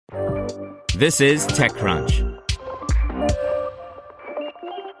This is TechCrunch.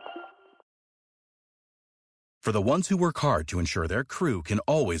 For the ones who work hard to ensure their crew can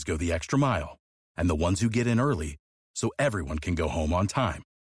always go the extra mile, and the ones who get in early so everyone can go home on time,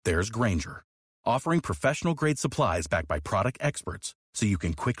 there's Grainger, offering professional-grade supplies backed by product experts so you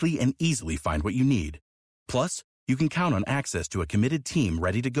can quickly and easily find what you need. Plus, you can count on access to a committed team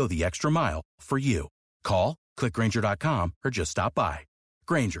ready to go the extra mile for you. Call, click Grainger.com, or just stop by.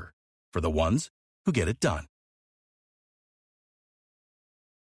 Grainger, for the ones who get it done.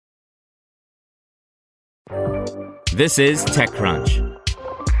 This is TechCrunch.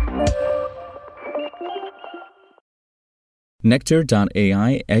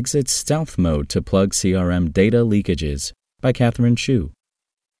 Nektar.ai exits stealth mode to plug CRM data leakages by Catherine Shu.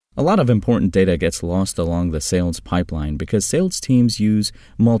 A lot of important data gets lost along the sales pipeline because sales teams use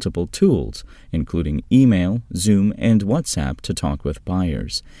multiple tools, including email, Zoom, and WhatsApp to talk with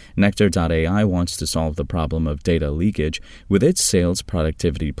buyers. Nektar.ai wants to solve the problem of data leakage with its sales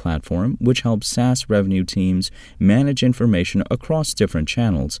productivity platform, which helps SaaS revenue teams manage information across different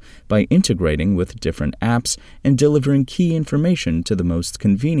channels by integrating with different apps and delivering key information to the most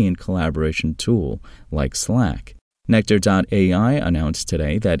convenient collaboration tool, like Slack. Nektar.ai announced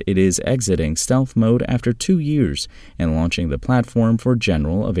today that it is exiting stealth mode after 2 years and launching the platform for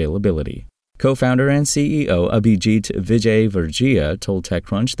general availability. Co-founder and CEO Abhijit Vijay told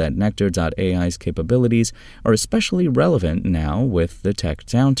TechCrunch that Nektar.ai's capabilities are especially relevant now with the tech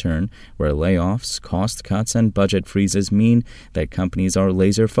downturn, where layoffs, cost cuts, and budget freezes mean that companies are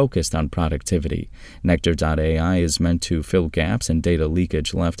laser-focused on productivity. Nektar.ai is meant to fill gaps in data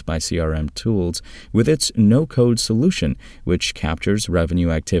leakage left by CRM tools with its no-code solution, which captures revenue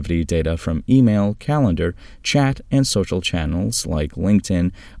activity data from email, calendar, chat, and social channels like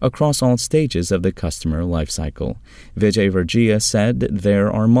LinkedIn across all stages of the customer lifecycle. Vijay said there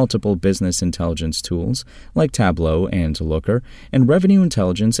are multiple business intelligence tools like Tableau and Looker, and revenue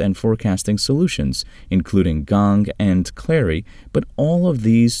intelligence and forecasting solutions, including Gong and Clary, but all of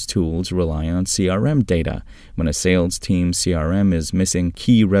these tools rely on CRM data. When a sales team's CRM is missing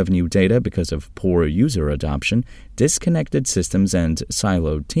key revenue data because of poor user adoption, disconnected systems, and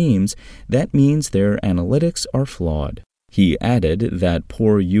siloed teams, that means their analytics are flawed. He added that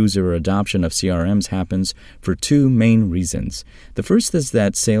poor user adoption of CRMs happens for two main reasons. The first is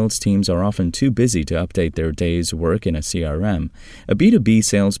that sales teams are often too busy to update their day's work in a CRM. A B2B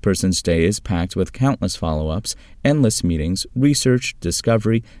salesperson's day is packed with countless follow-ups, endless meetings, research,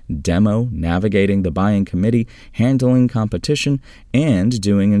 discovery, demo, navigating the buying committee, handling competition, and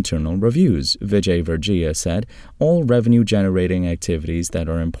doing internal reviews, Vijay said, all revenue-generating activities that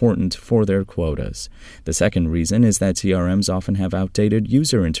are important for their quotas. The second reason is that CRMs often have outdated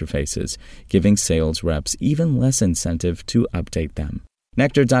user interfaces, giving sales reps even less incentive to update them.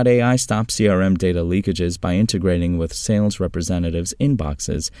 Nektar.ai stops CRM data leakages by integrating with sales representatives'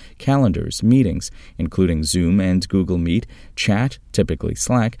 inboxes, calendars, meetings, including Zoom and Google Meet, chat, typically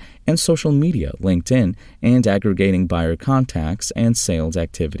Slack, and social media, LinkedIn, and aggregating buyer contacts and sales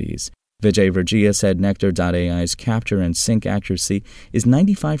activities. Vijay said Nektar.ai's capture and sync accuracy is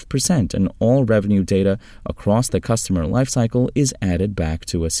 95%, and all revenue data across the customer lifecycle is added back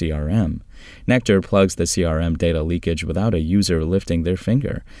to a CRM. Nektar plugs the CRM data leakage without a user lifting their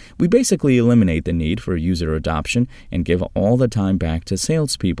finger. We basically eliminate the need for user adoption and give all the time back to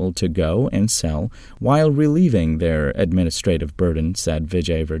salespeople to go and sell while relieving their administrative burden, said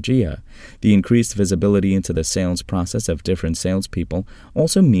Vijay. The increased visibility into the sales process of different salespeople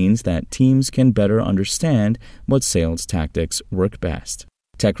also means that teams can better understand what sales tactics work best.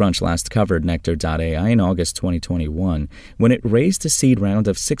 TechCrunch last covered Nektar.ai in August 2021 when it raised a seed round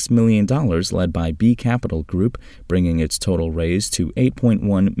of $6 million led by B Capital Group, bringing its total raise to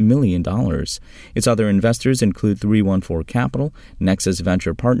 $8.1 million. Its other investors include 314 Capital, Nexus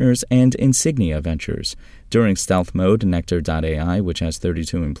Venture Partners, and Insignia Ventures. During stealth mode, Nektar.ai, which has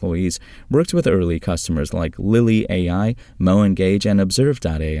 32 employees, worked with early customers like Lily AI, MoEngage, and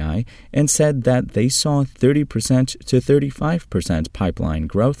Observe.ai, and said that they saw 30% to 35% pipeline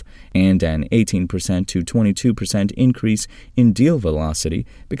growth and an 18% to 22% increase in deal velocity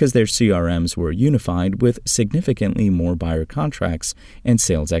because their CRMs were unified with significantly more buyer contracts and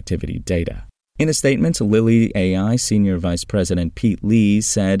sales activity data. In a statement, Lily AI Senior Vice President Pete Lee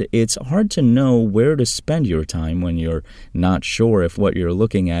said it's hard to know where to spend your time when you're not sure if what you're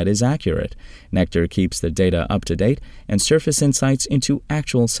looking at is accurate. Nektar keeps the data up to date and surface insights into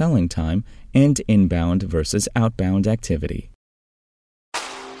actual selling time and inbound versus outbound activity.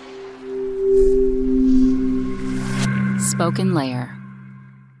 Spoken Layer.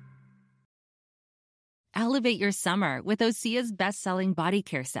 Elevate your summer with Osea's best-selling body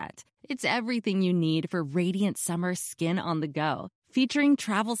care set. It's everything you need for radiant summer skin on the go. Featuring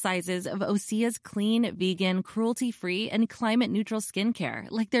travel sizes of Osea's clean, vegan, cruelty-free, and climate-neutral skincare,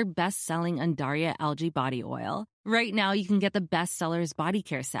 like their best-selling Undaria Algae Body Oil. Right now, you can get the bestsellers Body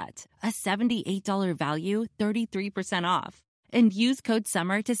Care Set, a $78 value, 33% off. And use code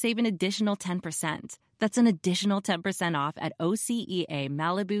SUMMER to save an additional 10%. That's an additional 10% off at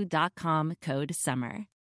OseaMalibu.com, code SUMMER.